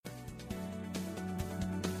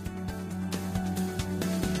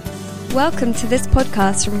Welcome to this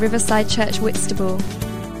podcast from Riverside Church Whitstable.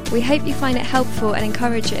 We hope you find it helpful and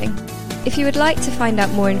encouraging. If you would like to find out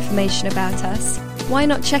more information about us, why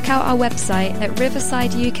not check out our website at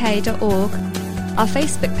riversideuk.org, our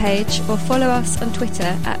Facebook page, or follow us on Twitter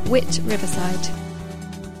at @WhitRiverside.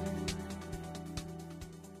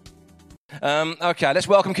 Okay, let's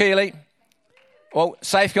welcome Keely. Well,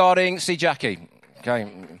 safeguarding, see Jackie. Okay,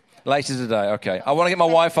 later today. Okay, I want to get my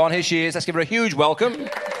wife on. Here she is. Let's give her a huge welcome.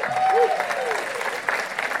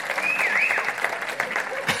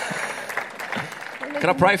 Can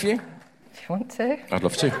I pray for you? If you want to. I'd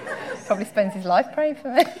love to. Probably spends his life praying for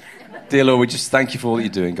me. Dear Lord, we just thank you for all that you're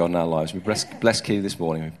doing, God, in our lives. We bless Keely this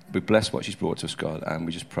morning. We bless what she's brought to us, God, and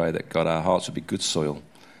we just pray that, God, our hearts will be good soil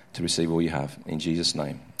to receive all you have. In Jesus'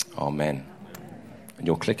 name, amen. And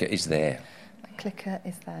your clicker is there. My clicker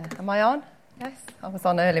is there. Am I on? Yes. I was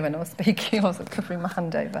on early when I was speaking. I wasn't covering my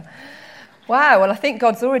hand over. Wow, well, I think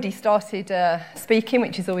God's already started speaking,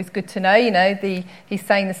 which is always good to know. You know, he's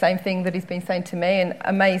saying the same thing that he's been saying to me, and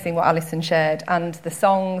amazing what Alison shared, and the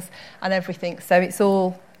songs and everything. So it's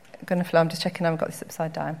all going to flow. I'm just checking I've got this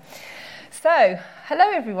upside down. So, hello,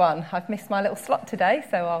 everyone. I've missed my little slot today,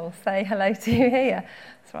 so I'll say hello to you here.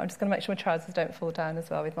 So I'm just going to make sure my trousers don't fall down as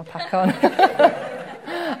well with my pack on.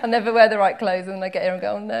 I never wear the right clothes, and then I get here and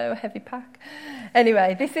go, oh no, a heavy pack.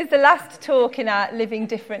 Anyway, this is the last talk in our Living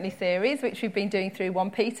Differently series, which we've been doing through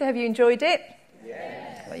 1 Peter. Have you enjoyed it?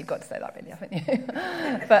 Yes. Well, you've got to say that, really, haven't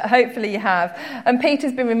you? But hopefully you have. And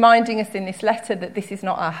Peter's been reminding us in this letter that this is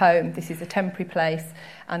not our home. This is a temporary place,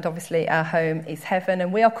 and obviously our home is heaven,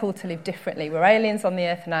 and we are called to live differently. We're aliens on the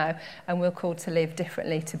earth now, and we're called to live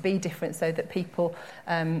differently, to be different, so that people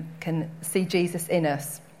can see Jesus in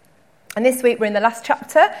us. And this week we're in the last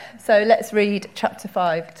chapter, so let's read chapter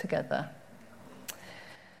 5 together.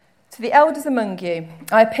 To the elders among you,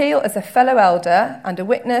 I appeal as a fellow elder and a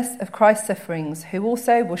witness of Christ's sufferings, who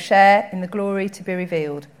also will share in the glory to be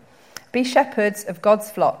revealed. Be shepherds of God's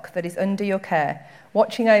flock that is under your care,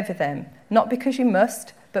 watching over them, not because you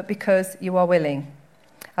must, but because you are willing,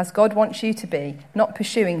 as God wants you to be, not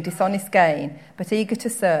pursuing dishonest gain, but eager to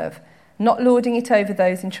serve, not lording it over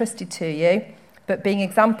those entrusted to you, but being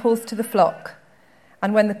examples to the flock.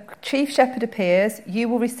 And when the chief shepherd appears, you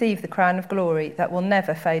will receive the crown of glory that will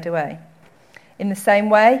never fade away. In the same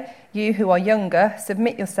way, you who are younger,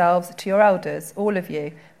 submit yourselves to your elders, all of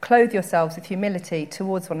you. Clothe yourselves with humility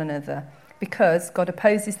towards one another, because God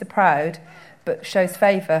opposes the proud, but shows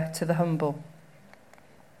favour to the humble.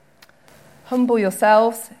 Humble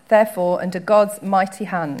yourselves, therefore, under God's mighty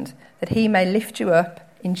hand, that he may lift you up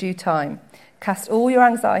in due time. Cast all your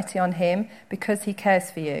anxiety on him, because he cares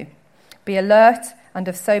for you. Be alert and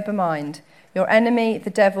of sober mind. Your enemy, the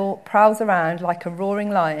devil, prowls around like a roaring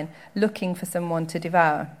lion, looking for someone to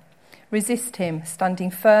devour. Resist him, standing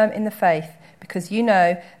firm in the faith, because you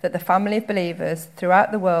know that the family of believers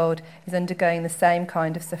throughout the world is undergoing the same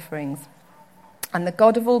kind of sufferings. And the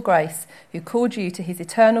God of all grace, who called you to his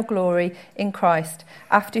eternal glory in Christ,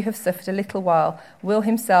 after you have suffered a little while, will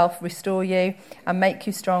himself restore you and make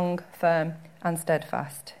you strong, firm, and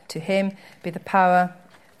steadfast. To him be the power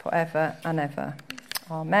forever and ever.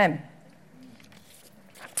 Amen.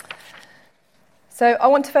 So I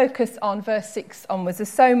want to focus on verse 6 onwards. There's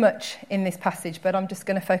so much in this passage, but I'm just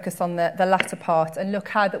going to focus on the latter part and look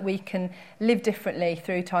how that we can live differently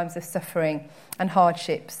through times of suffering and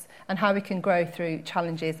hardships, and how we can grow through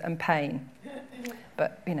challenges and pain.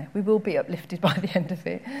 But, you know, we will be uplifted by the end of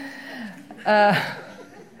it.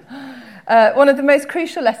 One of the most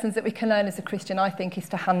crucial lessons that we can learn as a Christian, I think, is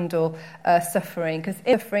to handle suffering, because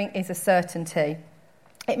suffering is a certainty.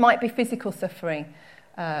 It might be physical suffering.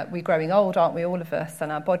 We're growing old, aren't we, all of us,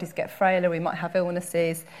 and our bodies get frailer. We might have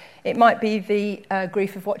illnesses. It might be the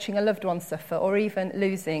grief of watching a loved one suffer, or even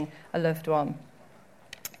losing a loved one.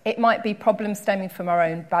 It might be problems stemming from our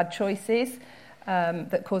own bad choices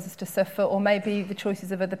that cause us to suffer, or maybe the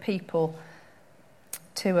choices of other people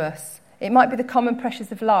to us. It might be the common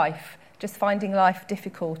pressures of life, just finding life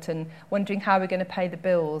difficult and wondering how we're going to pay the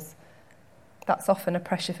bills. That's often a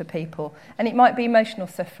pressure for people. And it might be emotional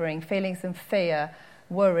suffering, feelings of fear,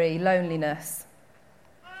 worry, loneliness.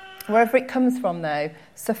 Wherever it comes from, though,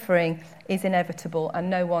 suffering is inevitable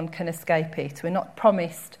and no one can escape it. We're not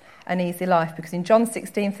promised an easy life, because in John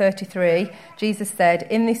 16:33, Jesus said,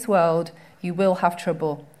 "In this world you will have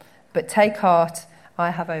trouble, but take heart,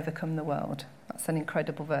 I have overcome the world." That's an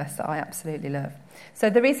incredible verse that I absolutely love.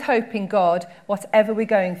 So there is hope in God, whatever we're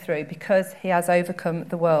going through, because he has overcome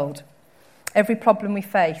the world. Every problem we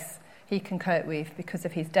face, he can cope with because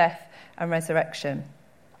of his death and resurrection.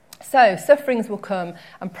 So sufferings will come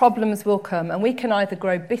and problems will come, and we can either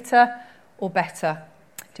grow bitter or better.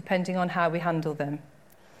 depending on how we handle them.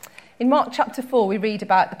 In Mark chapter 4, we read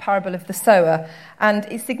about the parable of the sower, and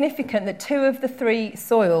it's significant that 2 of the 3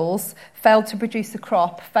 soils failed to produce a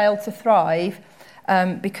crop, failed to thrive,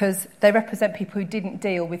 because they represent people who didn't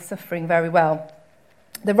deal with suffering very well.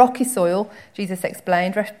 The rocky soil, Jesus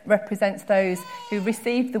explained, represents those who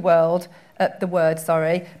received the word,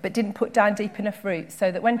 but didn't put down deep enough roots,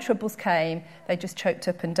 so that when troubles came, they just choked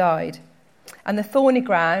up and died. And the thorny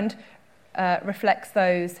ground reflects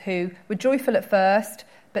those who were joyful at first,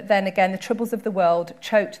 but then again the troubles of the world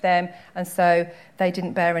choked them, and so they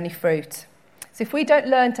didn't bear any fruit. So if we don't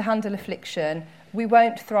learn to handle affliction, we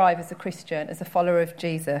won't thrive as a Christian, as a follower of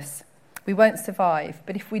Jesus. We won't survive.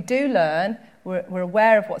 But if we do learn, we're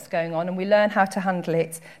aware of what's going on, and we learn how to handle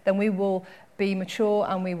it, then we will be mature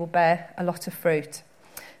and we will bear a lot of fruit.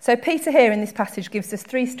 So Peter here in this passage gives us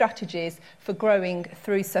 3 strategies for growing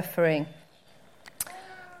through suffering.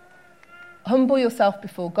 Humble yourself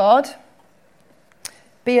before God,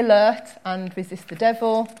 be alert and resist the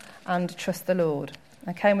devil, and trust the Lord.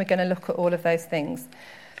 Okay, and we're going to look at all of those things.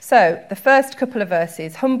 So, the first couple of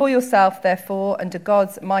verses, humble yourself, therefore, under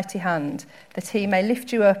God's mighty hand, that he may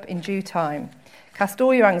lift you up in due time. Cast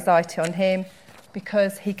all your anxiety on him,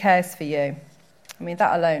 because he cares for you. I mean,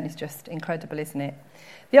 that alone is just incredible, isn't it?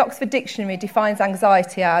 The Oxford Dictionary defines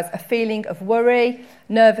anxiety as a feeling of worry,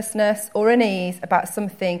 nervousness, or unease about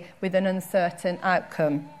something with an uncertain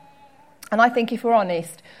outcome. And I think if we're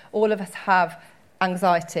honest, all of us have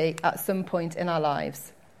anxiety at some point in our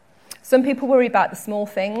lives. Some people worry about the small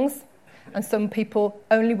things, and some people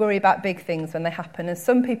only worry about big things when they happen, and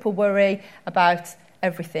some people worry about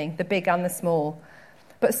everything, the big and the small.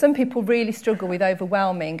 But some people really struggle with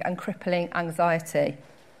overwhelming and crippling anxiety.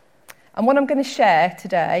 And what I'm going to share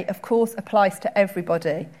today, of course, applies to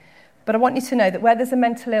everybody. But I want you to know that where there's a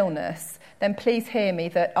mental illness, then please hear me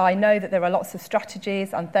that I know that there are lots of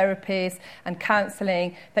strategies and therapies and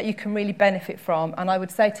counselling that you can really benefit from. And I would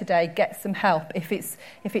say today, get some help. If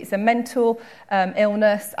it's a mental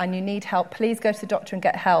illness and you need help, please go to the doctor and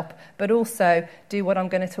get help. But also do what I'm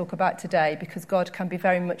going to talk about today, because God can be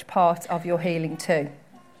very much part of your healing too.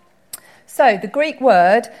 So the Greek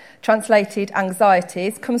word translated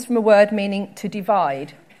anxieties comes from a word meaning to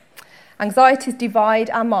divide. Anxieties divide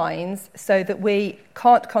our minds so that we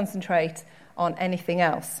can't concentrate on anything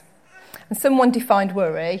else. And someone defined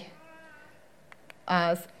worry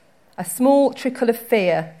as a small trickle of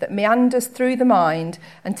fear that meanders through the mind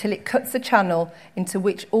until it cuts a channel into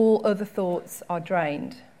which all other thoughts are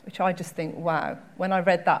drained. Which I just think, wow. When I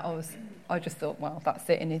read that, I just thought, well, that's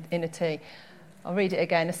it in a T. I'll read it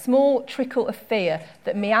again. A small trickle of fear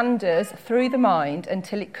that meanders through the mind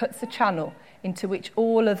until it cuts a channel into which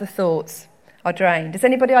all other thoughts are drained. Does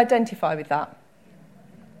anybody identify with that?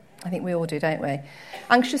 I think we all do, don't we?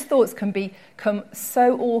 Anxious thoughts can become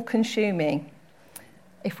so all-consuming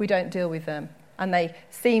if we don't deal with them. And they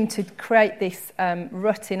seem to create this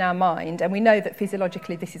rut in our mind. And we know that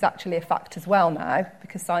physiologically this is actually a fact as well now,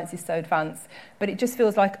 because science is so advanced. But it just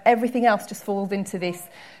feels like everything else just falls into this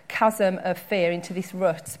chasm of fear, into this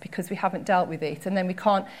rut, because we haven't dealt with it. And then we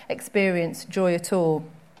can't experience joy at all.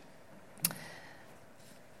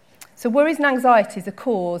 So worries and anxieties are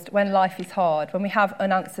caused when life is hard, when we have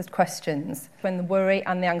unanswered questions, when the worry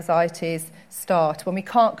and the anxieties start, when we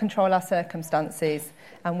can't control our circumstances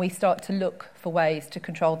and we start to look for ways to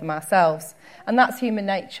control them ourselves. And that's human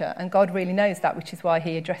nature, and God really knows that, which is why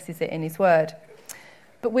he addresses it in his word.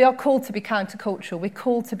 But we are called to be countercultural. We're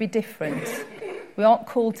called to be different. We aren't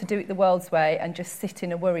called to do it the world's way and just sit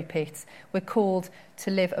in a worry pit. We're called to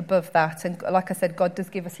live above that. And like I said, God does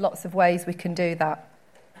give us lots of ways we can do that.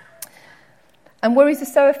 And worries are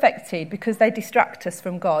so affected because they distract us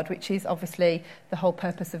from God, which is obviously the whole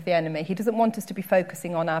purpose of the enemy. He doesn't want us to be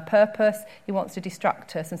focusing on our purpose. He wants to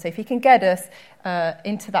distract us. And so if he can get us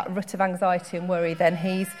into that rut of anxiety and worry, then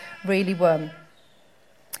he's really won.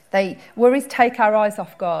 Worries take our eyes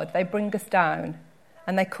off God. They bring us down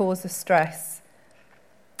and they cause us stress.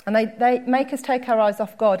 And they make us take our eyes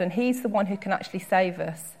off God, and he's the one who can actually save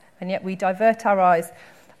us. And yet we divert our eyes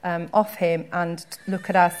off him and look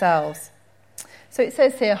at ourselves. So it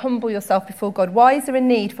says here, humble yourself before God. Why is there a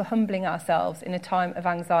need for humbling ourselves in a time of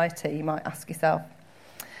anxiety, you might ask yourself?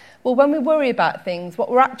 Well, when we worry about things,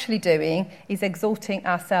 what we're actually doing is exalting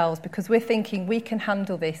ourselves, because we're thinking we can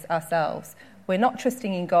handle this ourselves. We're not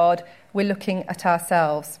trusting in God, we're looking at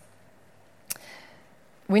ourselves.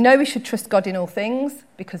 We know we should trust God in all things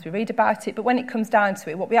because we read about it, but when it comes down to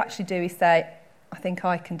it, what we actually do is say, I think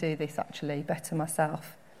I can do this actually better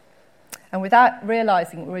myself. And without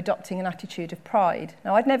realising, we're adopting an attitude of pride.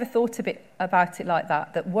 Now, I'd never thought about it like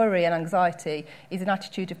that worry and anxiety is an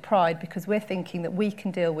attitude of pride because we're thinking that we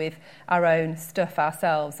can deal with our own stuff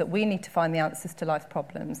ourselves, that we need to find the answers to life's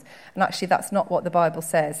problems. And actually, that's not what the Bible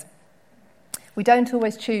says. We don't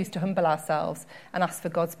always choose to humble ourselves and ask for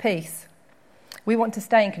God's peace. We want to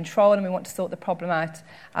stay in control and we want to sort the problem out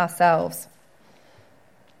ourselves.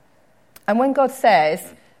 And when God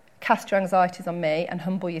says, cast your anxieties on me and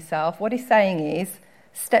humble yourself, what he's saying is,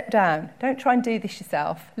 step down. Don't try and do this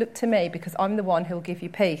yourself. Look to me because I'm the one who will give you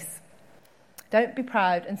peace. Don't be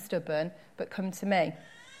proud and stubborn, but come to me.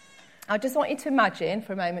 I just want you to imagine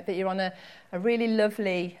for a moment that you're on a really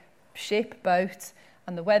lovely ship, boat,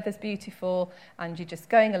 and the weather's beautiful, and you're just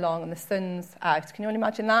going along and the sun's out. Can you all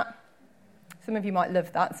imagine that? Some of you might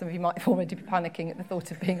love that. Some of you might already be panicking at the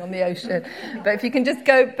thought of being on the ocean. But if you can just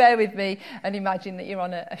bear with me and imagine that you're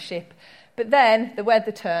on a ship. But then the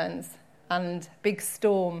weather turns and big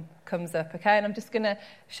storm comes up, okay? And I'm just going to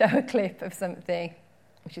show a clip of something,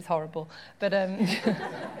 which is horrible. But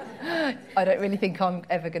I don't really think I'm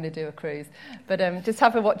ever going to do a cruise. But just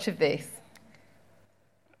have a watch of this.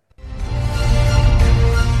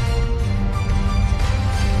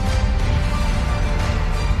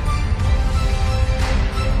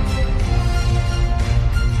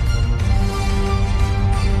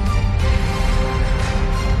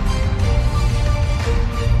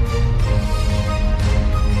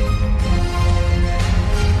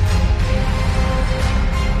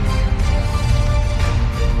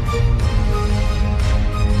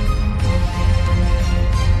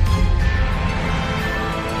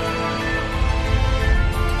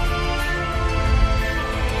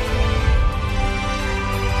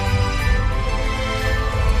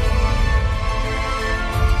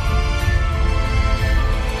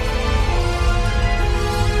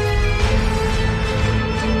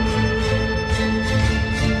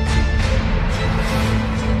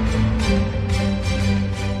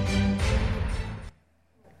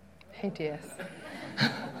 Hideous.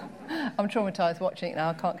 I'm traumatised watching it now,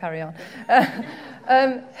 I can't carry on.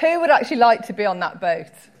 Who would actually like to be on that boat?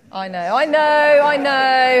 I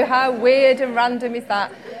know, how weird and random is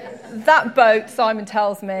that? That boat, Simon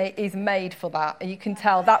tells me, is made for that. And you can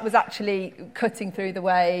tell that was actually cutting through the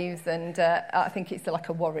waves, and I think it's like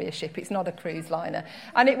a warrior ship, it's not a cruise liner.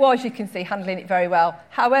 And it was, you can see, handling it very well.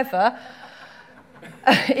 However,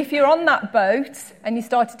 if you're on that boat and you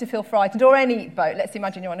started to feel frightened, or any boat, let's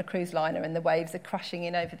imagine you're on a cruise liner and the waves are crashing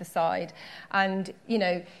in over the side, and,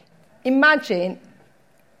 imagine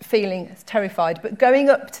feeling terrified, but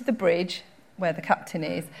going up to the bridge where the captain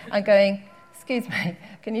is and going, excuse me,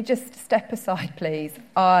 can you just step aside, please?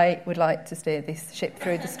 I would like to steer this ship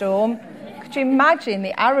through the storm. Could you imagine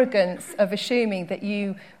the arrogance of assuming that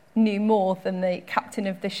you knew more than the captain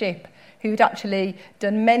of the ship, who'd actually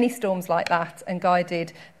done many storms like that and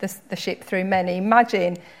guided the ship through many?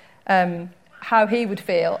 Imagine how he would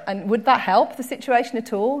feel. And would that help the situation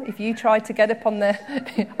at all if you tried to get up on the,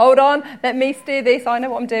 hold on, let me steer this, I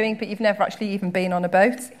know what I'm doing, but you've never actually even been on a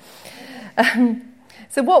boat?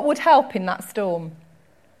 So what would help in that storm?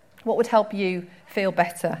 What would help you feel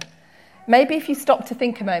better? Maybe if you stop to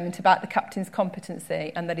think a moment about the captain's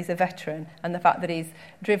competency and that he's a veteran and the fact that he's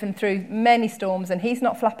driven through many storms and he's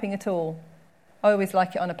not flapping at all. I always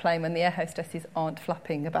like it on a plane when the air hostesses aren't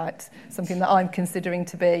flapping about something that I'm considering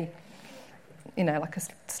to be, like a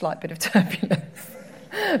slight bit of turbulence.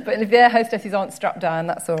 But if the air hostesses aren't strapped down,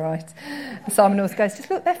 that's all right. And Simon always goes, just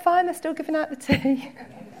look, they're fine, they're still giving out the tea.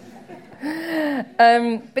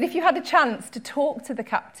 But if you had a chance to talk to the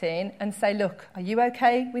captain and say, look, are you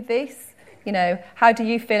okay with this? How do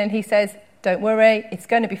you feel? And he says, don't worry, it's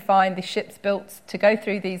going to be fine. This ship's built to go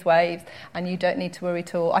through these waves and you don't need to worry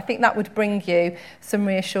at all. I think that would bring you some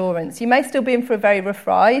reassurance. You may still be in for a very rough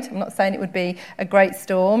ride. I'm not saying it would be a great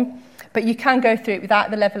storm, but you can go through it without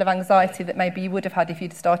the level of anxiety that maybe you would have had if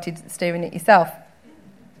you'd started steering it yourself.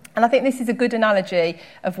 And I think this is a good analogy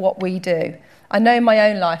of what we do. I know in my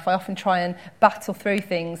own life, I often try and battle through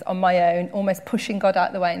things on my own, almost pushing God out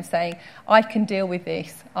of the way and saying, I can deal with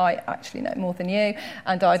this. I actually know more than you,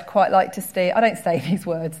 and I'd quite like to steer. I don't say these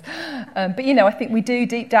words. But, I think we do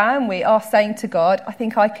deep down. We are saying to God, I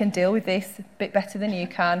think I can deal with this a bit better than you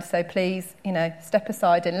can. So please, step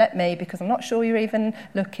aside and let me, because I'm not sure you're even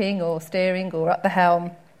looking or steering or at the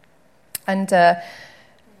helm. And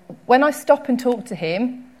when I stop and talk to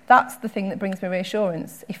him, that's the thing that brings me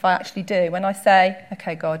reassurance, if I actually do. When I say,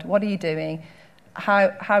 okay, God, what are you doing?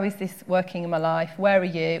 how is this working in my life? Where are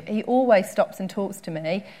you? He always stops and talks to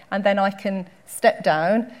me, and then I can step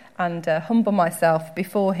down and humble myself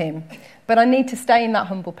before him. But I need to stay in that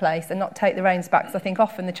humble place and not take the reins back, because I think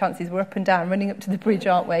often the chances we're up and down, running up to the bridge,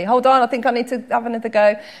 aren't we? Hold on, I think I need to have another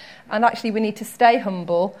go. And actually we need to stay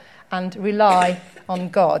humble and rely on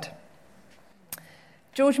God.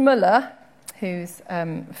 George Muller, who's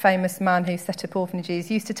a famous man who set up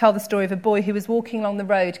orphanages, used to tell the story of a boy who was walking along the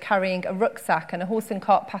road carrying a rucksack, and a horse and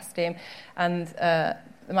cart passed him, and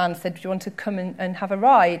the man said, do you want to come and have a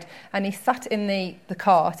ride? And he sat in the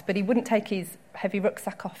cart, but he wouldn't take his heavy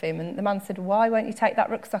rucksack off him. And the man said, why won't you take that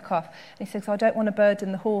rucksack off? And he said, I don't want to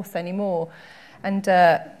burden the horse anymore. And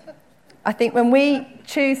I think when we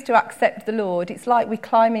choose to accept the Lord, it's like we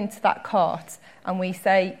climb into that cart and we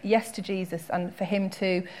say yes to Jesus and for him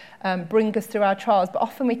to bring us through our trials. But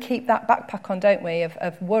often we keep that backpack on, don't we,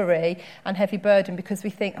 of worry and heavy burden, because we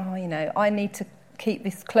think, I need to keep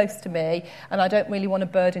this close to me and I don't really want to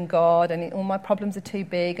burden God, and all my problems are too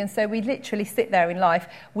big. And so we literally sit there in life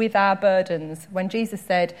with our burdens, when Jesus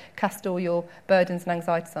said, cast all your burdens and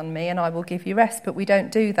anxieties on me and I will give you rest. But we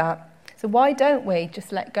don't do that. So why don't we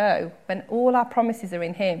just let go when all our promises are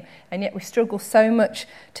in him, and yet we struggle so much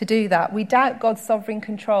to do that? We doubt God's sovereign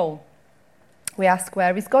control. We ask,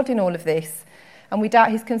 where is God in all of this? And we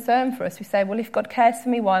doubt his concern for us. We say, well, if God cares for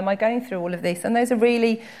me, why am I going through all of this? And those are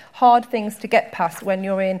really hard things to get past when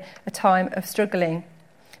you're in a time of struggling.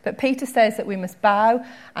 But Peter says that we must bow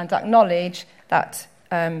and acknowledge that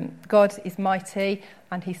God is mighty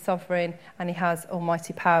and he's sovereign and he has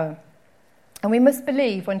almighty power. And we must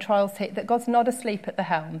believe when trials hit that God's not asleep at the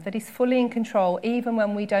helm, that he's fully in control even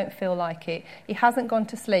when we don't feel like it. He hasn't gone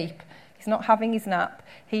to sleep. He's not having his nap.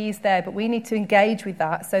 He is there, but we need to engage with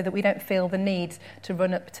that so that we don't feel the need to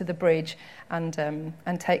run up to the bridge and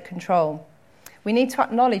take control. We need to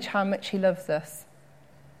acknowledge how much he loves us,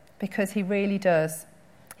 because he really does.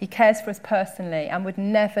 He cares for us personally and would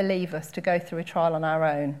never leave us to go through a trial on our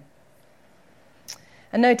own.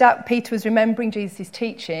 And no doubt Peter was remembering Jesus'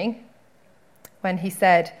 teaching when he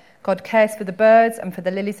said, God cares for the birds and for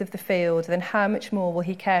the lilies of the field, then how much more will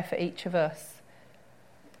he care for each of us?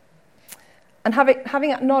 And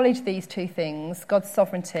having acknowledged these two things, God's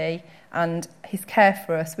sovereignty and his care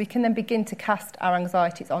for us, we can then begin to cast our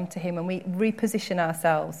anxieties onto him, and we reposition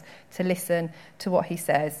ourselves to listen to what he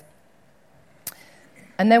says.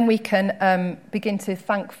 And then we can begin to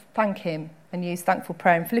thank him and use thankful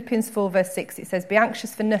prayer. In Philippians 4 verse 6 it says, be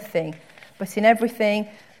anxious for nothing, but in everything,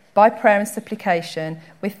 by prayer and supplication,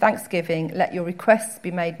 with thanksgiving, let your requests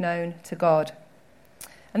be made known to God.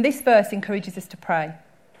 And this verse encourages us to pray,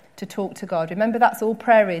 to talk to God. Remember, that's all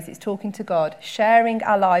prayer is. It's talking to God, sharing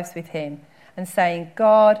our lives with him and saying,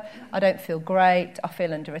 God, I don't feel great. I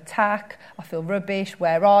feel under attack. I feel rubbish.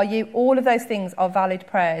 Where are you? All of those things are valid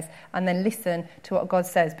prayers. And then listen to what God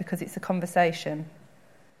says, because it's a conversation.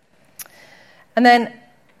 And then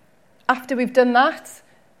after we've done that,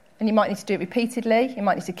 and you might need to do it repeatedly. You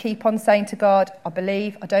might need to keep on saying to God, I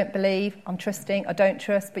believe, I don't believe, I'm trusting, I don't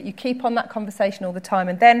trust. But you keep on that conversation all the time.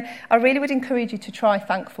 And then I really would encourage you to try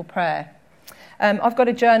thankful prayer. I've got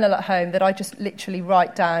a journal at home that I just literally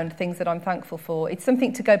write down things that I'm thankful for. It's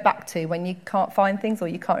something to go back to when you can't find things or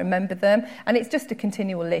you can't remember them. And it's just a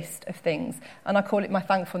continual list of things. And I call it my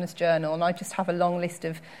thankfulness journal. And I just have a long list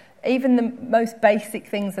of even the most basic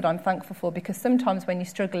things that I'm thankful for, because sometimes when you're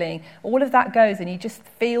struggling, all of that goes and you just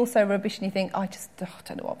feel so rubbish and you think, I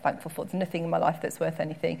don't know what I'm thankful for. There's nothing in my life that's worth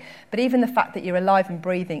anything. But even the fact that you're alive and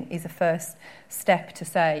breathing is a first step to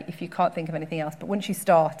say, if you can't think of anything else. But once you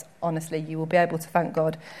start, honestly, you will be able to thank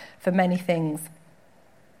God for many things.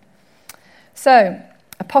 So,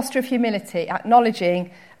 a posture of humility,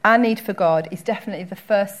 acknowledging our need for God, is definitely the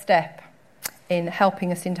first step in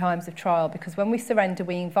helping us in times of trial, because when we surrender,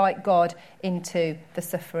 we invite God into the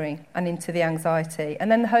suffering and into the anxiety. And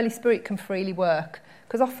then the Holy Spirit can freely work,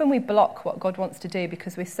 because often we block what God wants to do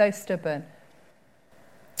because we're so stubborn.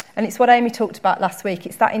 And it's what Amy talked about last week.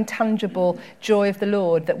 It's that intangible joy of the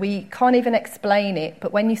Lord that we can't even explain it.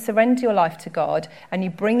 But when you surrender your life to God and you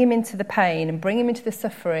bring him into the pain and bring him into the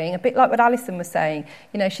suffering, a bit like what Alison was saying,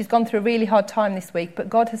 she's gone through a really hard time this week, but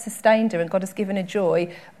God has sustained her and God has given her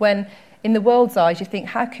joy when, in the world's eyes, you think,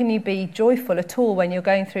 how can you be joyful at all when you're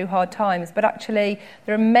going through hard times? But actually,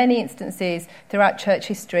 there are many instances throughout church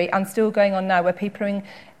history and still going on now where people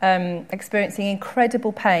are experiencing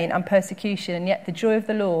incredible pain and persecution, and yet the joy of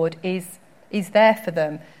the Lord is there for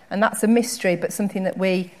them. And that's a mystery, but something that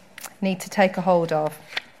we need to take a hold of.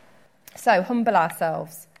 So, humble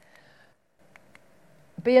ourselves.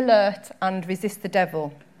 Be alert and resist the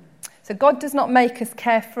devil. So God does not make us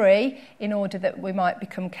carefree in order that we might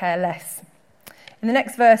become careless. In the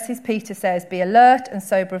next verses, Peter says, be alert and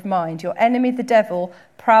sober of mind. Your enemy, the devil,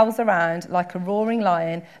 prowls around like a roaring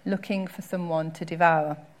lion looking for someone to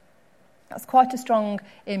devour. That's quite a strong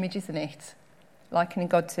image, isn't it? Likening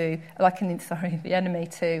the enemy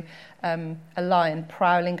to a lion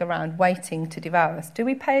prowling around waiting to devour us. Do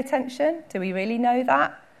we pay attention? Do we really know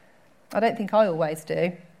that? I don't think I always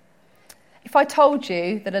do. If I told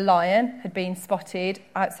you that a lion had been spotted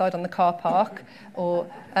outside on the car park or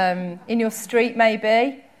in your street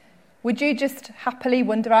maybe, would you just happily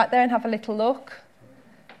wander out there and have a little look?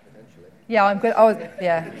 Eventually. Yeah, I'm good.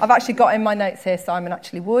 I've actually got in my notes here Simon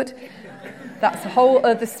actually would. That's a whole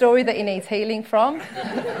other story that he needs healing from.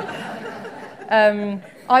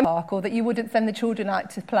 Or that you wouldn't send the children out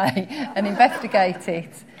to play and investigate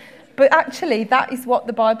it. But actually, that is what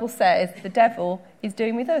the Bible says the devil is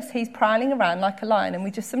doing with us. He's prowling around like a lion, and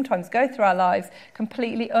we just sometimes go through our lives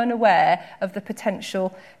completely unaware of the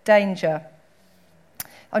potential danger.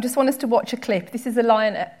 I just want us to watch a clip. This is a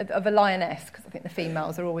lioness, because I think the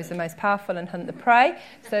females are always the most powerful and hunt the prey.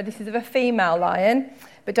 So this is of a female lion,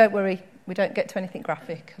 but don't worry, we don't get to anything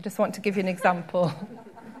graphic. I just want to give you an example.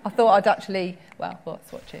 I thought I'd actually, let's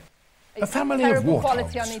watch it. A family of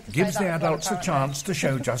warthogs gives the adults a chance to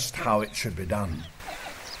show just how it should be done.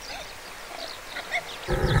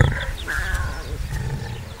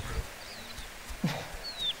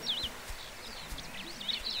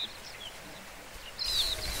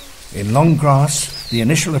 In long grass, the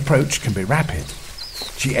initial approach can be rapid.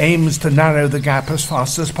 She aims to narrow the gap as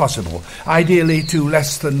fast as possible, ideally to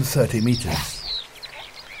less than 30 metres.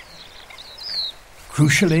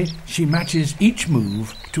 Crucially, she matches each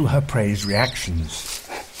move to her prey's reactions.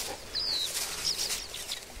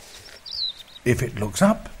 If it looks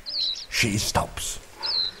up, she stops.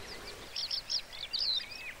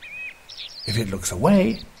 If it looks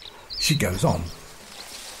away, she goes on.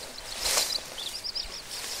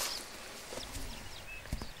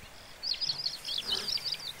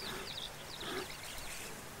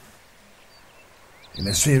 In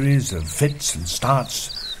a series of fits and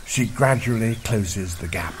starts, she gradually closes the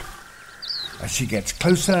gap. As she gets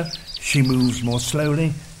closer, she moves more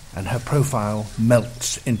slowly, and her profile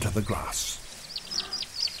melts into the grass.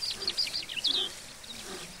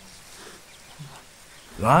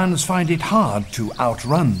 Lions find it hard to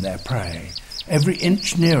outrun their prey. Every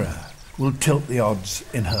inch nearer will tilt the odds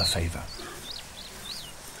in her favour.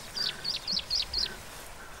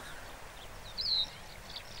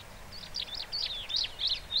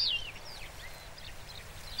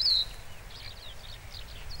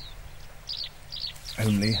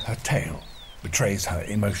 Only her tail betrays her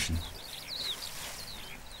emotion.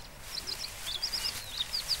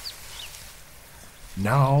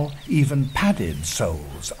 Now even padded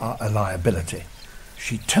soles are a liability.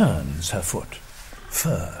 She turns her foot.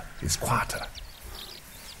 Fur is quieter.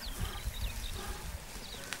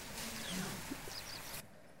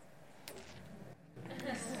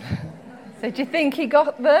 So do you think he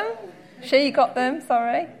got them? She got them,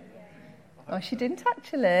 sorry. Oh, she didn't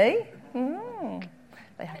actually.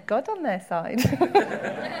 They had God on their side.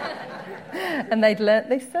 And they'd learnt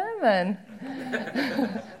this sermon.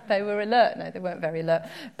 They were alert. No, they weren't very alert.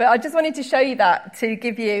 But I just wanted to show you that to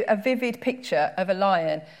give you a vivid picture of a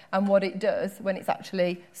lion and what it does when it's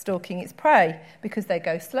actually stalking its prey, because they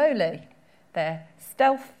go slowly. They're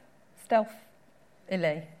stealthily.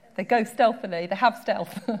 They go stealthily. They have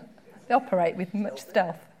stealth. They operate with much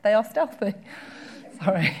stealth. They are stealthy.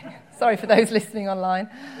 Sorry for those listening online.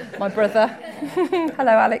 My brother.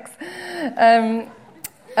 Hello, Alex.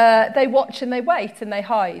 They watch and they wait and they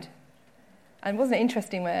hide. And wasn't it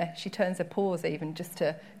interesting where she turns her paws even just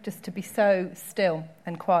to be so still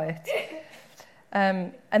and quiet?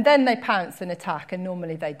 And then they pounce and attack, and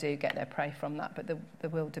normally they do get their prey from that, but the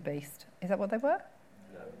wildebeest. Is that what they were?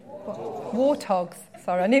 No. Warthogs.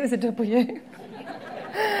 Sorry, I knew it was a W.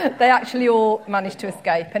 They actually all managed to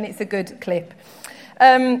escape, and it's a good clip.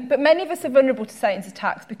 But many of us are vulnerable to Satan's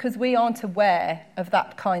attacks because we aren't aware of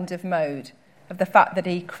that kind of mode, of the fact that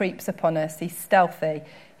he creeps upon us, he's stealthy,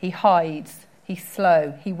 he hides, he's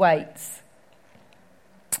slow, he waits.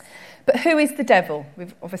 But who is the devil?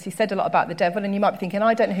 We've obviously said a lot about the devil, and you might be thinking,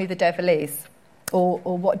 I don't know who the devil is, or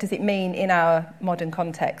what does it mean in our modern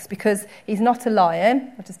context? Because he's not a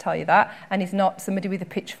lion, I'll just tell you that, and he's not somebody with a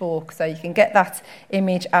pitchfork, so you can get that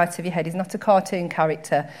image out of your head. He's not a cartoon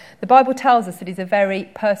character. The Bible tells us that he's a very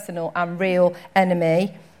personal and real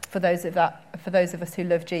enemy for those of us who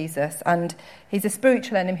love Jesus, and he's a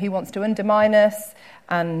spiritual enemy who wants to undermine us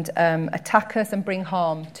and attack us and bring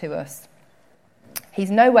harm to us.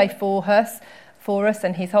 He's no way for us, for us,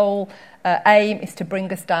 and his whole aim is to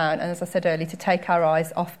bring us down, and as I said earlier, to take our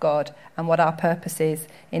eyes off God and what our purpose is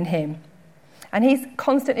in him. And he's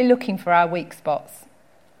constantly looking for our weak spots.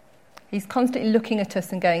 He's constantly looking at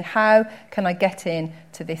us and going, how can I get in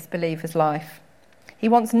to this believer's life? He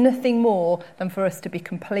wants nothing more than for us to be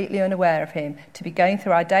completely unaware of him, to be going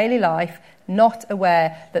through our daily life, not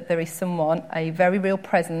aware that there is someone, a very real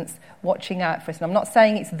presence, watching out for us. And I'm not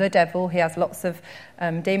saying it's the devil. He has lots of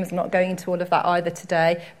demons. I'm not going into all of that either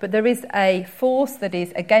today. But there is a force that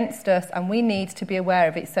is against us, and we need to be aware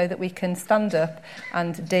of it so that we can stand up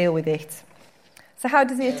and deal with it. So how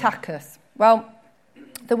does he attack us? Well,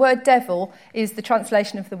 the word devil is the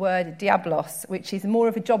translation of the word diablos, which is more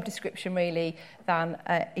of a job description really than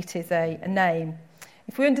it is a name.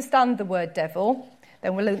 If we understand the word devil,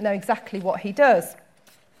 then we'll know exactly what he does.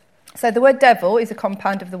 So the word devil is a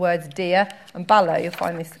compound of the words dia and ballo. You'll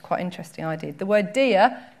find this quite interesting idea. The word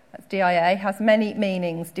dia, that's D-I-A, has many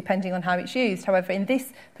meanings depending on how it's used. However, in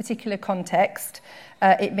this particular context,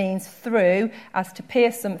 it means through, as to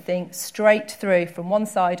pierce something straight through from one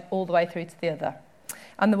side all the way through to the other.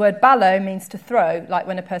 And the word ballo means to throw, like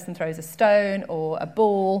when a person throws a stone or a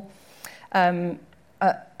ball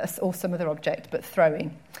or some other object, but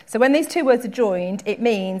throwing. So when these two words are joined, it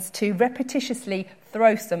means to repetitiously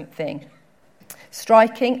throw something,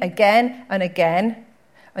 striking again and again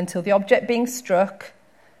until the object being struck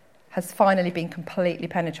has finally been completely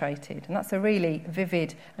penetrated. And that's a really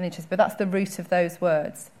vivid and interesting, but that's the root of those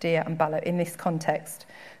words, dia and ballo, in this context.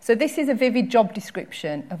 So this is a vivid job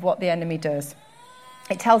description of what the enemy does.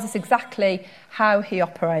 It tells us exactly how he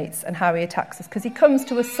operates and how he attacks us, because he comes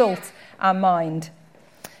to assault our mind.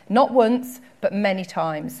 Not once, but many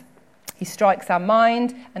times. He strikes our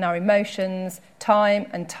mind and our emotions time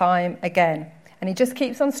and time again. And he just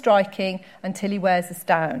keeps on striking until he wears us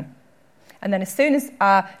down. And then as soon as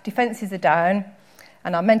our defences are down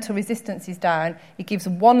and our mental resistance is down, he gives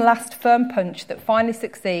one last firm punch that finally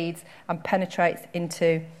succeeds and penetrates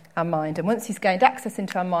into our mind. And once he's gained access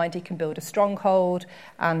into our mind, he can build a stronghold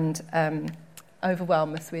and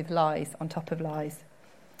overwhelm us with lies on top of lies.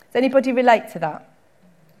 Does anybody relate to that?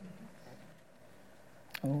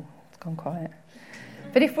 Oh, it's gone quiet.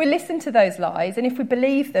 But if we listen to those lies and if we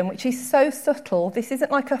believe them, which is so subtle, this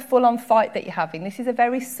isn't like a full-on fight that you're having. This is a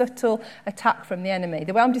very subtle attack from the enemy.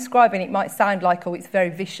 The way I'm describing it might sound like, oh, it's very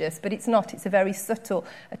vicious, but it's not. It's a very subtle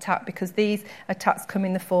attack because these attacks come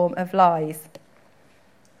in the form of lies.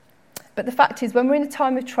 But the fact is, when we're in a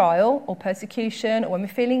time of trial or persecution or when we're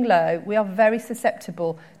feeling low, we are very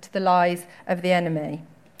susceptible to the lies of the enemy.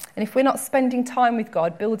 And if we're not spending time with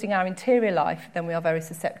God, building our interior life, then we are very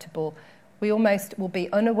susceptible. We almost will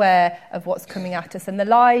be unaware of what's coming at us. And the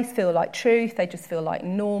lies feel like truth. They just feel like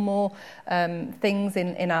normal things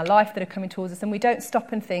in our life that are coming towards us. And we don't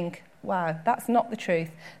stop and think, wow, that's not the truth.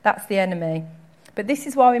 That's the enemy. But this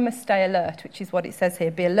is why we must stay alert, which is what it says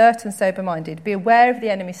here. Be alert and sober-minded. Be aware of the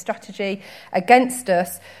enemy's strategy against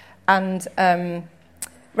us and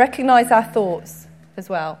recognise our thoughts as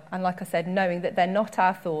well. And like I said, knowing that they're not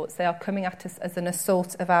our thoughts, they are coming at us as an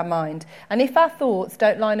assault of our mind. And if our thoughts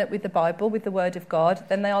don't line up with the Bible, with the Word of God,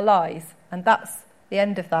 then they are lies. And that's the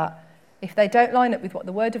end of that. If they don't line up with what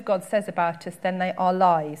the Word of God says about us, then they are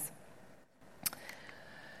lies.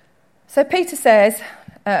 So Peter says,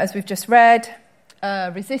 as we've just read,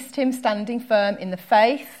 resist him, standing firm in the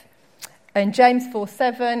faith. In James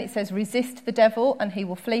 4:7, it says, resist the devil and he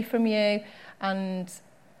will flee from you. And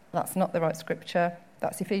that's not the right scripture.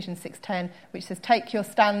 That's Ephesians 6:10, which says, take your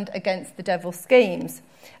stand against the devil's schemes.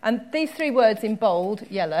 And these three words in bold,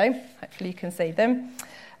 yellow, hopefully you can see them,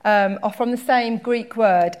 are from the same Greek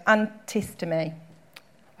word, antistemi.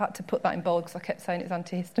 I had to put that in bold because I kept saying it's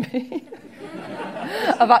antihistamine.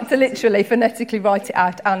 I've had to literally phonetically write it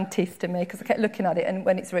out, antistemi, because I kept looking at it, and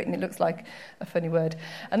when it's written, it looks like a funny word.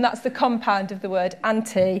 And that's the compound of the word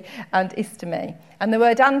anti and istemi. And the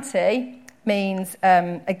word anti means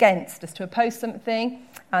against, as to oppose something,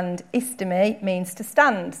 and istemi means to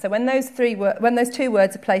stand. So when those two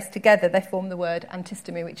words are placed together, they form the word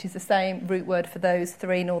antistemi, which is the same root word for those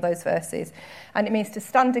three in all those verses. And it means to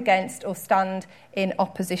stand against or stand in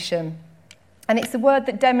opposition. And it's a word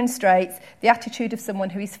that demonstrates the attitude of someone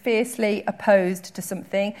who is fiercely opposed to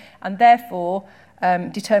something and therefore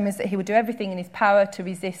determines that he will do everything in his power to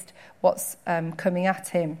resist what's coming at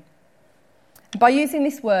him. By using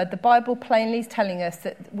this word, the Bible plainly is telling us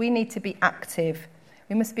that we need to be active.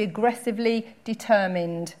 We must be aggressively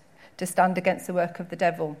determined to stand against the work of the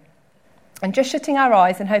devil. And just shutting our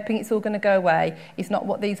eyes and hoping it's all going to go away is not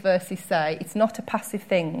what these verses say. It's not a passive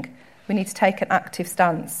thing. We need to take an active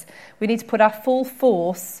stance. We need to put our full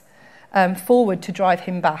force forward to drive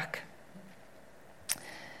him back.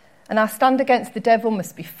 And our stand against the devil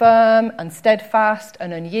must be firm and steadfast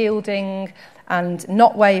and unyielding and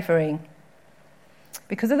not wavering.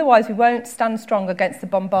 Because otherwise we won't stand strong against the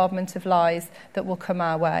bombardment of lies that will come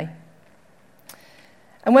our way.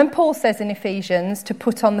 And when Paul says in Ephesians to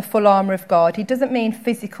put on the full armour of God, he doesn't mean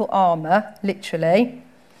physical armour, literally.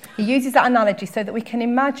 He uses that analogy so that we can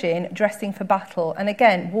imagine dressing for battle. And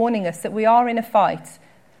again, warning us that we are in a fight.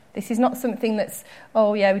 This is not something that's,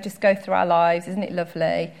 oh yeah, we just go through our lives, isn't it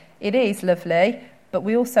lovely? It is lovely, but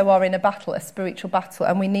we also are in a battle, a spiritual battle,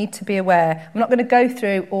 and we need to be aware. I'm not going to go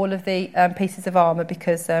through all of the pieces of armour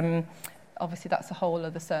because obviously that's a whole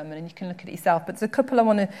other sermon and you can look at it yourself. But there's a couple I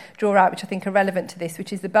want to draw out which I think are relevant to this,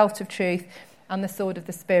 which is the belt of truth and the sword of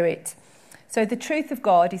the Spirit. So the truth of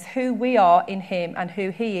God is who we are in him and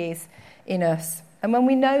who he is in us. And when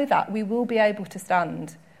we know that, we will be able to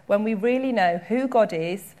stand. When we really know who God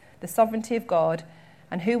is, the sovereignty of God,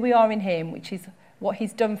 and who we are in him, which is what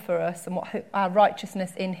he's done for us and what our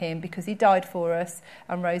righteousness in him, because he died for us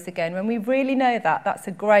and rose again. When we really know that, that's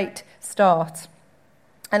a great start.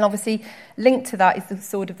 And obviously linked to that is the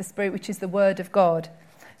sword of the Spirit, which is the word of God.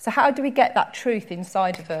 So how do we get that truth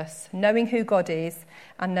inside of us, knowing who God is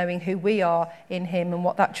and knowing who we are in him and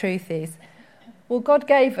what that truth is? Well, God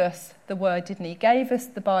gave us the word, didn't he? He gave us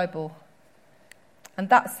the Bible. And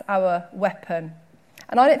that's our weapon.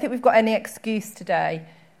 And I don't think we've got any excuse today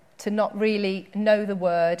to not really know the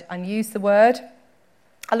word and use the word.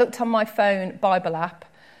 I looked on my phone Bible app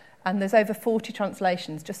and there's over 40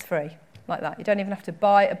 translations just free, like that. You don't even have to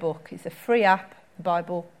buy a book. It's a free app, the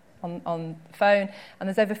Bible on the phone, and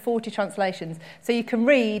there's over 40 translations. So you can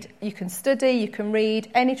read, you can study, you can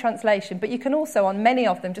read any translation, but you can also, on many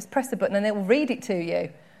of them, just press a button and it will read it to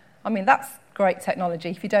you. I mean, that's great technology.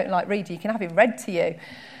 If you don't like reading, you can have it read to you.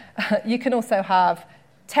 You can also have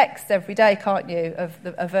texts every day, can't you, of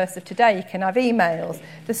a verse of today. You can have emails.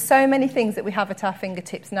 There's so many things that we have at our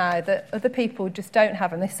fingertips now that other people just don't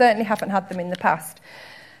have, and they certainly haven't had them in the past.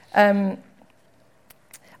 I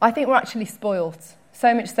think we're actually spoilt,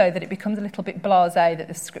 so much so that it becomes a little bit blasé that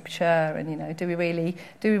there's scripture and, you know, do we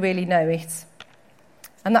really know it?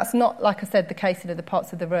 And that's not, like I said, the case in other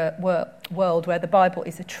parts of the world where the Bible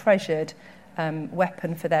is a treasured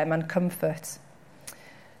weapon for them and comfort.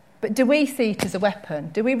 But do we see it as a weapon?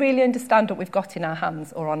 Do we really understand what we've got in our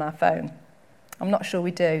hands or on our phone? I'm not sure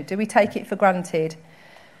we do. Do we take it for granted?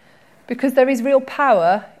 Because there is real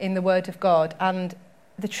power in the Word of God, and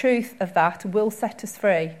the truth of that will set us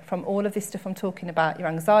free from all of this stuff I'm talking about, your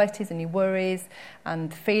anxieties and your worries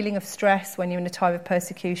and feeling of stress when you're in a time of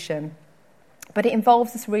persecution. But it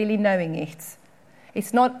involves us really knowing it.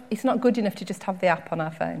 It's not good enough to just have the app on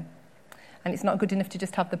our phone. And it's not good enough to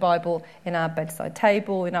just have the Bible in our bedside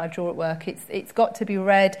table, in our drawer at work. It's got to be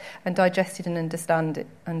read and digested and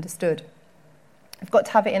understood. We've got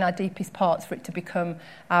to have it in our deepest parts for it to become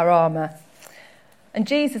our armour. And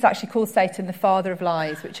Jesus actually calls Satan the father of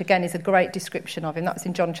lies, which again is a great description of him. That's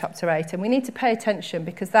in John chapter 8. And we need to pay attention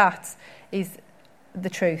because that is the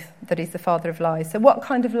truth, that is the father of lies. So what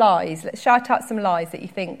kind of lies? Let's shout out some lies that you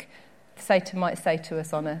think Satan might say to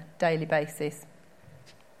us on a daily basis.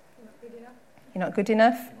 You're not good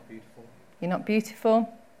enough. You're not beautiful.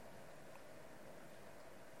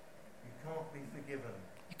 You can't be forgiven.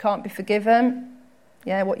 You can't be forgiven.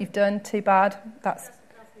 Yeah, what you've done, too bad.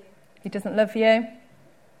 He doesn't love you.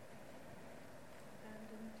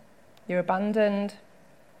 You're abandoned.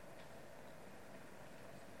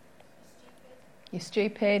 You're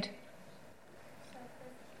stupid.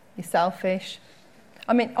 You're selfish.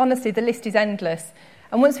 I mean, honestly, the list is endless.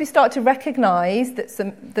 And once we start to recognise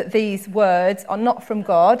that these words are not from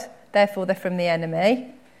God, therefore they're from the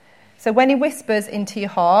enemy. So when he whispers into your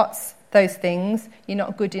hearts those things, you're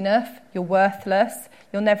not good enough, you're worthless,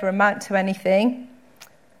 you'll never amount to anything,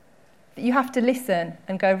 you have to listen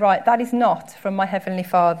and go, right, that is not from my Heavenly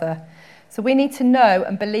Father. So we need to know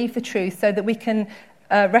and believe the truth so that we can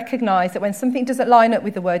recognise that when something doesn't line up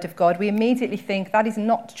with the Word of God, we immediately think that is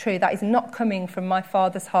not true, that is not coming from my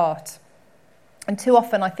Father's heart. And too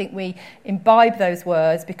often I think we imbibe those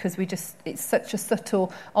words because it's such a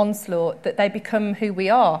subtle onslaught that they become who we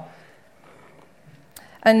are.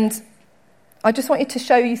 And I just wanted to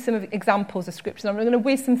show you some examples of scriptures. I'm going to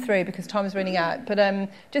whiz them through because time is running out. But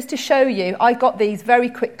just to show you, I got these very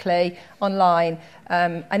quickly online.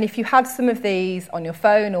 And if you had some of these on your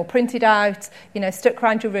phone or printed out, stuck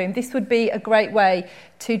around your room, this would be a great way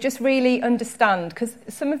to just really understand, because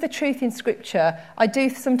some of the truth in Scripture, I do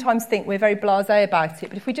sometimes think we're very blasé about it,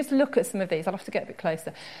 but if we just look at some of these, I'll have to get a bit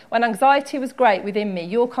closer. When anxiety was great within me,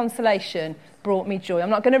 your consolation brought me joy.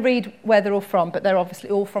 I'm not going to read where they're all from, but they're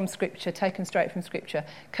obviously all from Scripture, taken straight from Scripture.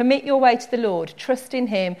 Commit your way to the Lord, trust in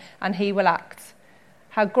him, and he will act.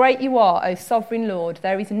 How great you are, O sovereign Lord,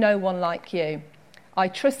 there is no one like you. I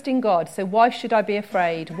trust in God, so why should I be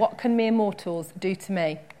afraid? What can mere mortals do to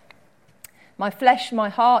me? My flesh, my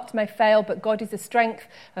heart may fail, but God is the strength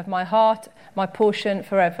of my heart, my portion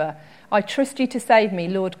forever. I trust you to save me,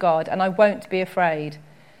 Lord God, and I won't be afraid.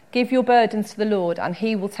 Give your burdens to the Lord, and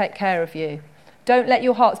he will take care of you. Don't let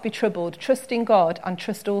your hearts be troubled. Trust in God, and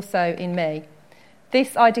trust also in me.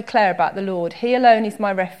 This I declare about the Lord. He alone is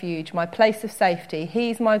my refuge, my place of safety.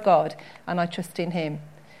 He is my God, and I trust in him.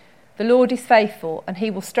 The Lord is faithful, and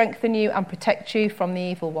he will strengthen you and protect you from the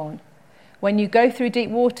evil one. When you go through deep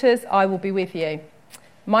waters, I will be with you.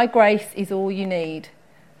 My grace is all you need.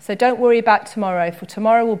 So don't worry about tomorrow, for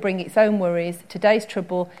tomorrow will bring its own worries. Today's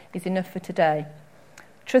trouble is enough for today.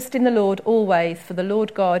 Trust in the Lord always, for the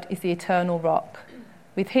Lord God is the eternal rock.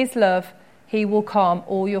 With his love, he will calm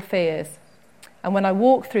all your fears. And when I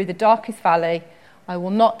walk through the darkest valley, I will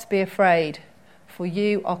not be afraid, for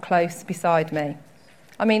you are close beside me.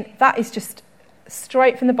 I mean, that is just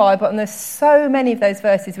straight from the Bible, and there's so many of those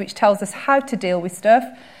verses which tells us how to deal with stuff,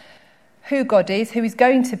 who God is, who he's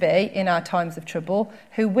going to be in our times of trouble,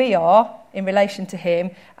 who we are in relation to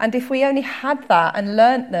him. And if we only had that and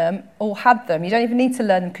learnt them, or had them, you don't even need to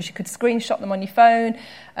learn them because you could screenshot them on your phone,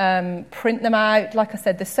 print them out. Like I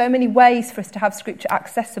said, there's so many ways for us to have Scripture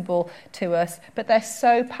accessible to us, but they're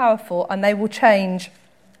so powerful and they will change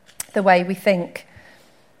the way we think.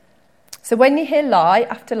 So when you hear lie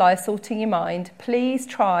after lie assaulting your mind, please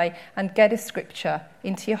try and get a Scripture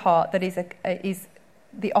into your heart that is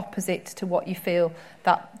the opposite to what you feel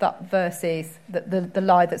that verse is, the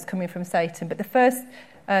lie that's coming from Satan. But the first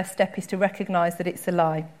step is to recognise that it's a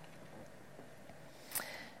lie.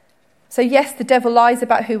 So yes, the devil lies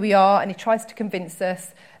about who we are, and he tries to convince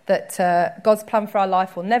us that God's plan for our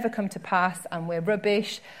life will never come to pass, and we're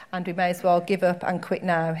rubbish, and we may as well give up and quit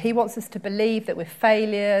now. He wants us to believe that we're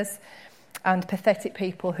failures and pathetic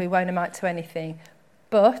people who won't amount to anything.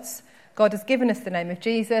 But God has given us the name of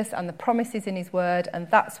Jesus and the promises in his word, and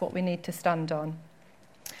that's what we need to stand on.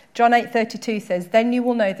 John 8:32 says, "Then you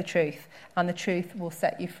will know the truth, and the truth will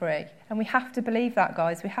set you free." And we have to believe that,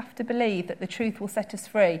 guys. We have to believe that the truth will set us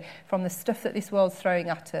free from the stuff that this world's throwing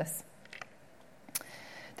at us.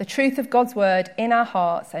 The truth of God's word in our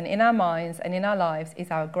hearts and in our minds and in our lives is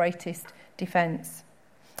our greatest defence.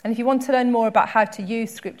 And if you want to learn more about how to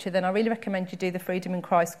use Scripture, then I really recommend you do the Freedom in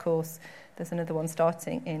Christ course. There's another one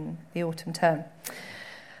starting in the autumn term.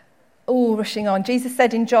 Rushing on. Jesus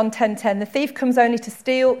said in John 10:10, "The thief comes only to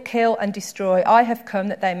steal, kill and destroy. I have come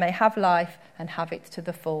that they may have life and have it to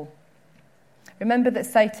the full." Remember that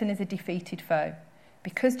Satan is a defeated foe.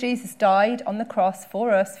 Because Jesus died on the cross for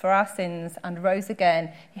us, for our sins, and rose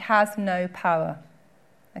again, he has no power.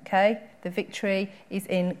 Okay? The victory is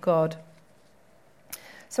in God.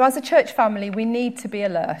 So as a church family, we need to be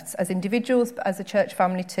alert, as individuals, but as a church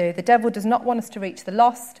family too. The devil does not want us to reach the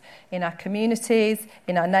lost in our communities,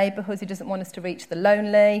 in our neighbourhoods. He doesn't want us to reach the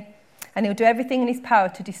lonely. And he'll do everything in his power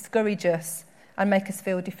to discourage us and make us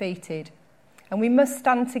feel defeated. And we must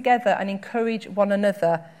stand together and encourage one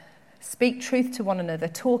another, speak truth to one another,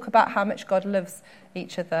 talk about how much God loves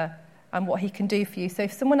each other and what he can do for you. So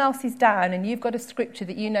if someone else is down and you've got a Scripture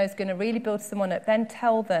that you know is going to really build someone up, then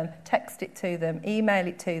tell them, text it to them, email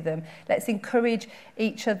it to them. Let's encourage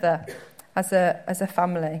each other as a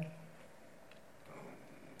family.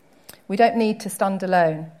 We don't need to stand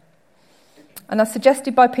alone. And as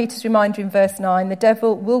suggested by Peter's reminder in verse 9, the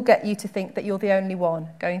devil will get you to think that you're the only one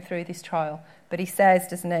going through this trial. But he says,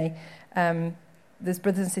 doesn't he, there's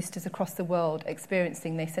brothers and sisters across the world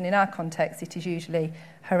experiencing this, and in our context it is usually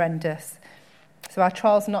horrendous. So our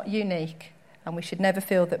trial's not unique, and we should never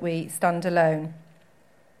feel that we stand alone.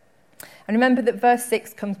 And remember that verse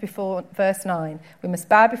 6 comes before verse 9. We must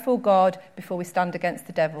bow before God before we stand against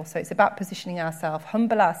the devil. So it's about positioning ourselves,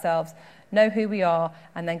 humble ourselves, know who we are,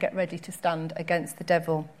 and then get ready to stand against the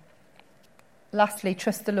devil. Lastly,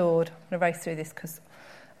 trust the Lord. I'm going to race through this because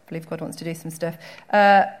I believe God wants to do some stuff.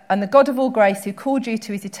 And the God of all grace, who called you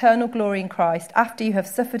to his eternal glory in Christ, after you have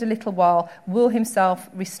suffered a little while, will himself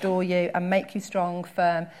restore you and make you strong,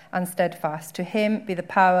 firm and steadfast. To him be the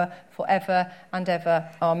power forever and ever.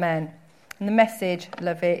 Amen. And the message,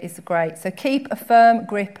 love it, is great. So keep a firm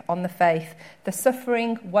grip on the faith. The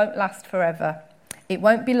suffering won't last forever. It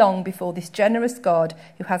won't be long before this generous God,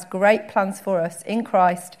 who has great plans for us in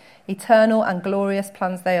Christ, eternal and glorious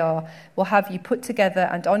plans they are, will have you put together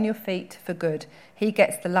and on your feet for good. He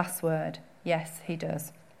gets the last word. Yes, he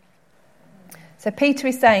does. So Peter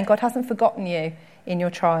is saying God hasn't forgotten you in your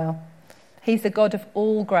trial. He's the God of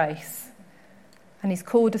all grace. And he's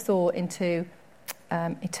called us all into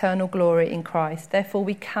eternal glory in Christ. Therefore,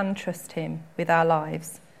 we can trust him with our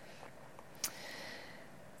lives.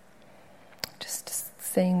 Just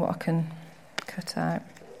seeing what I can cut out.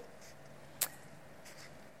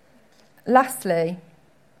 Lastly,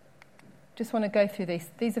 just want to go through this.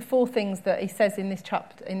 These are 4 things that he says in this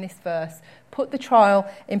chapter, in this verse. Put the trial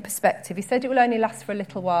in perspective. He said it will only last for a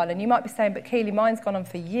little while. And you might be saying, but Keely, mine's gone on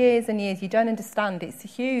for years and years. You don't understand. It's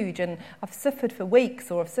huge. And I've suffered for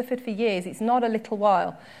weeks or I've suffered for years. It's not a little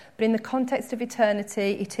while. But in the context of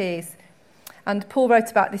eternity, it is. And Paul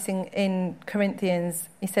wrote about this in Corinthians.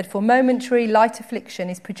 He said, for momentary light affliction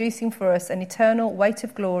is producing for us an eternal weight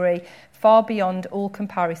of glory far beyond all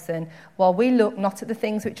comparison, while we look not at the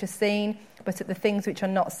things which are seen, but at the things which are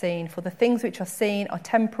not seen. For the things which are seen are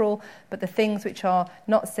temporal, but the things which are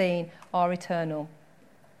not seen are eternal.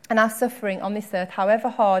 And our suffering on this earth, however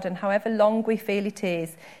hard and however long we feel it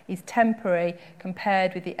is temporary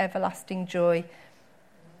compared with the everlasting joy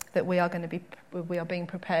that we are being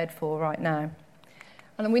prepared for right now.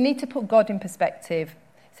 And we need to put God in perspective.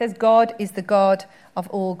 It says God is the God of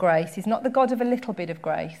all grace. He's not the God of a little bit of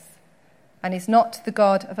grace. And he's not the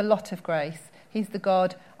God of a lot of grace. He's the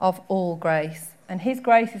God of all grace. And his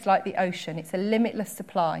grace is like the ocean. It's a limitless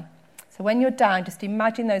supply. So when you're down, just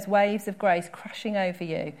imagine those waves of grace crashing over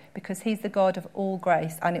you, because he's the God of all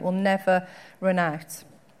grace and it will never run out.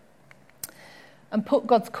 And put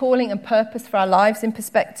God's calling and purpose for our lives in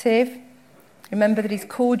perspective. Remember that he's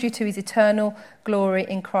called you to his eternal glory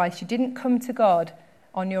in Christ. You didn't come to God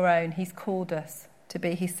on your own. He's called us to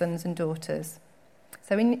be his sons and daughters.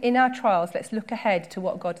 So in our trials, let's look ahead to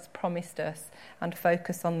what God has promised us and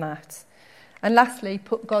focus on that. And lastly,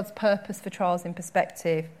 put God's purpose for trials in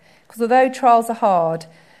perspective. Because although trials are hard,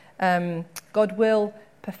 God will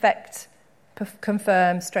perfect,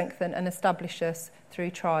 confirm, strengthen and establish us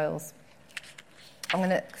through trials. I'm going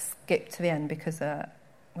to skip to the end because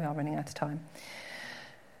we are running out of time.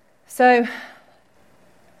 So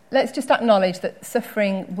let's just acknowledge that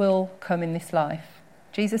suffering will come in this life.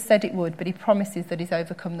 Jesus said it would, but he promises that he's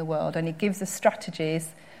overcome the world and he gives us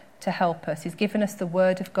strategies to help us. He's given us the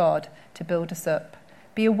word of God to build us up.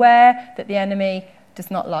 Be aware that the enemy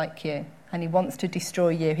does not like you and he wants to destroy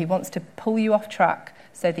you. He wants to pull you off track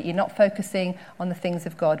so that you're not focusing on the things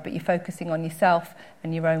of God, but you're focusing on yourself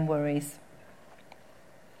and your own worries.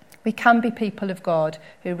 We can be people of God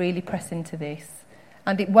who really press into this.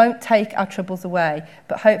 And it won't take our troubles away,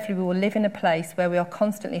 but hopefully we will live in a place where we are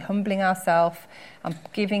constantly humbling ourselves and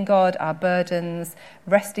giving God our burdens,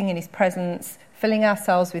 resting in his presence, filling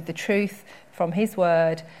ourselves with the truth from his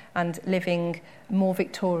word and living more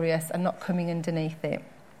victorious and not coming underneath it.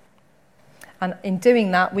 And in doing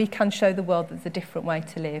that, we can show the world there's a different way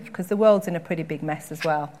to live, because the world's in a pretty big mess as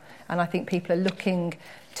well. And I think people are looking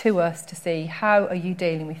to us to see, how are you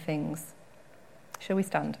dealing with things? Shall we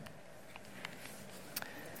stand?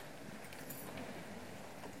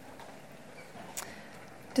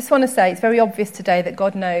 Just want to say it's very obvious today that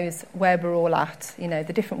God knows where we're all at. You know,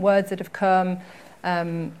 the different words that have come.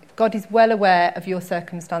 God is well aware of your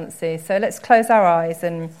circumstances. So let's close our eyes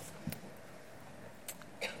and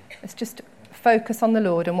let's just focus on the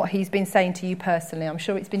Lord and what he's been saying to you personally. I'm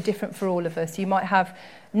sure it's been different for all of us. You might have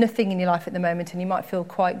nothing in your life at the moment and you might feel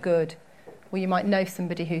quite good. Or you might know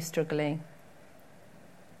somebody who's struggling.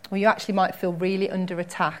 Or you actually might feel really under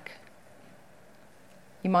attack.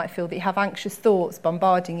 You might feel that you have anxious thoughts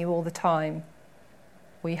bombarding you all the time.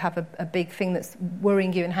 Or you have a big thing that's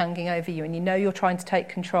worrying you and hanging over you, and you know you're trying to take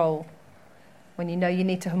control, when you know you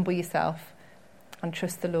need to humble yourself and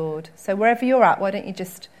trust the Lord. So wherever you're at, why don't you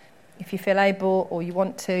just, if you feel able or you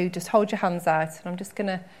want to, just hold your hands out. And I'm just going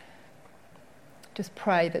to just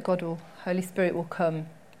pray that Holy Spirit will come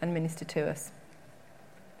and minister to us.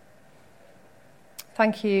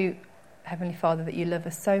 Thank you, Heavenly Father, that you love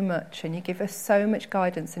us so much and you give us so much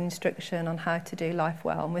guidance and instruction on how to do life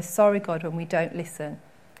well. And we're sorry, God, when we don't listen,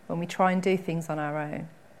 when we try and do things on our own.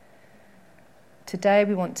 Today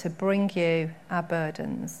we want to bring you our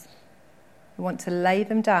burdens. We want to lay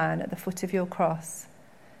them down at the foot of your cross,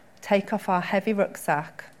 take off our heavy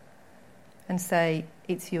rucksack and say,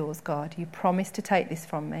 it's yours, God. You promised to take this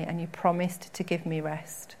from me and you promised to give me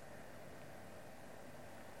rest.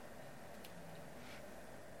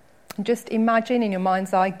 And just imagine in your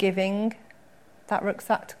mind's eye giving that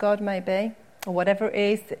rucksack to God maybe, or whatever it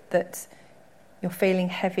is that you're feeling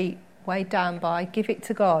heavy, weighed down by, give it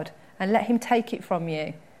to God and let him take it from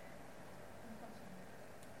you.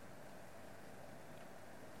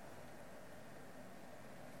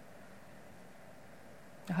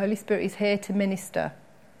 The Holy Spirit is here to minister.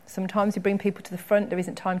 Sometimes we bring people to the front. There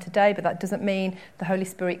isn't time today, but that doesn't mean the Holy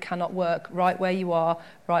Spirit cannot work right where you are,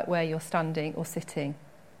 right where you're standing or sitting.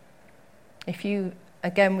 If you,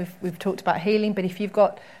 again, we've talked about healing, but if you've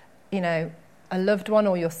got, a loved one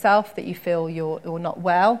or yourself that you feel you're not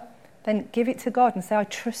well, then give it to God and say, I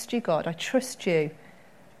trust you, God. I trust you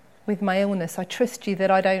with my illness. I trust you that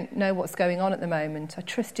I don't know what's going on at the moment. I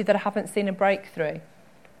trust you that I haven't seen a breakthrough.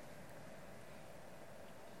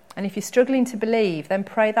 And if you're struggling to believe, then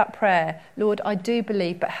pray that prayer. Lord, I do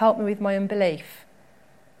believe, but help me with my unbelief.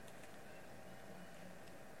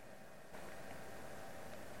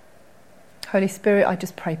 Holy Spirit, I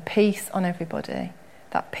just pray peace on everybody.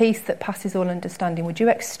 That peace that passes all understanding. Would you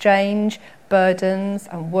exchange burdens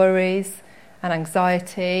and worries and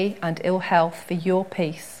anxiety and ill health for your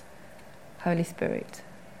peace, Holy Spirit?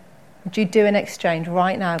 Would you do an exchange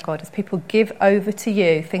right now, God, as people give over to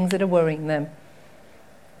you things that are worrying them?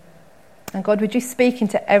 And God, would you speak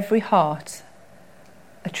into every heart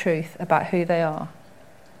a truth about who they are?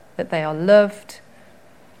 That they are loved,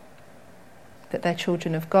 that they're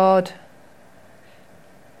children of God,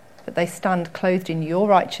 that they stand clothed in your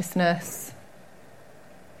righteousness,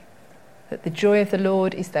 that the joy of the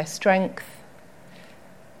Lord is their strength.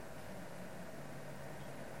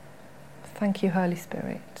 Thank you, Holy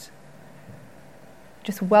Spirit.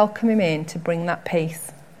 Just welcome him in to bring that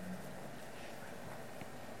peace.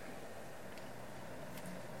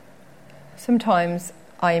 Sometimes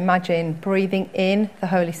I imagine breathing in the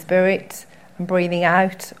Holy Spirit and breathing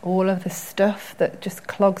out all of the stuff that just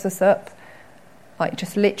clogs us up. Like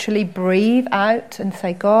just literally breathe out and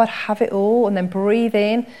say, God, have it all, and then breathe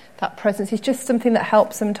in. That presence is just something that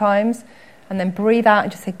helps sometimes. And then breathe out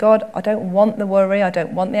and just say, God, I don't want the worry, I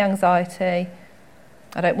don't want the anxiety,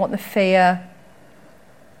 I don't want the fear.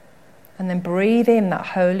 And then breathe in that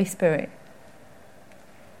Holy Spirit.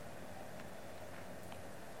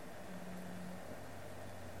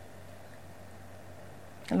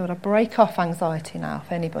 And Lord, I break off anxiety now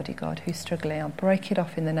for anybody, God, who's struggling. I'll break it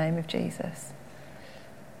off in the name of Jesus.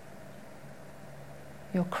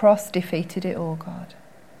 Your cross defeated it all, God.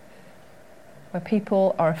 Where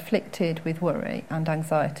people are afflicted with worry and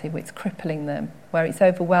anxiety, where it's crippling them, where it's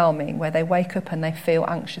overwhelming, where they wake up and they feel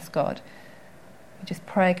anxious, God. We just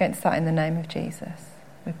pray against that in the name of Jesus.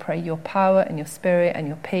 We pray your power and your spirit and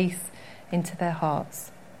your peace into their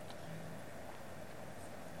hearts.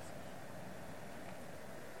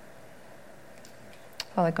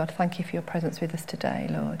 Father God, thank you for your presence with us today,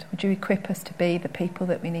 Lord. Would you equip us to be the people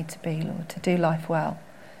that we need to be, Lord, to do life well,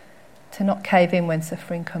 to not cave in when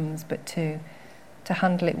suffering comes, but to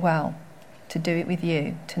handle it well, to do it with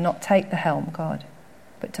you, to not take the helm, God,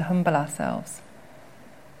 but to humble ourselves.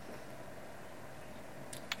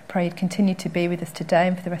 I pray you'd continue to be with us today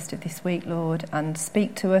and for the rest of this week, Lord, and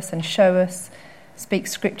speak to us and show us, speak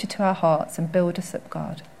scripture to our hearts and build us up,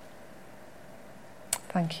 God.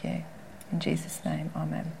 Thank you. In Jesus' name,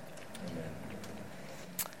 amen.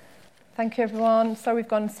 Thank you, everyone. Sorry we've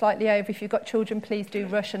gone slightly over. If you've got children, please do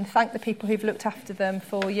rush and thank the people who've looked after them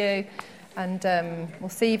for you. And we'll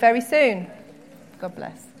see you very soon. God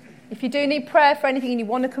bless. If you do need prayer for anything and you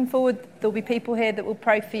want to come forward, there'll be people here that will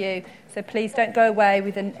pray for you. So please don't go away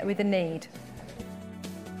with a need.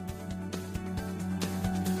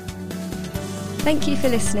 Thank you for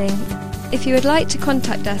listening. If you would like to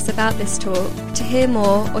contact us about this talk, to hear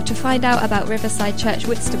more, or to find out about Riverside Church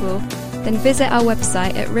Whitstable, then visit our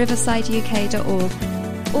website at riversideuk.org.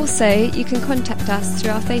 Also, you can contact us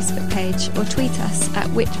through our Facebook page or tweet us at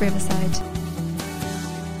 @WhitRiverside.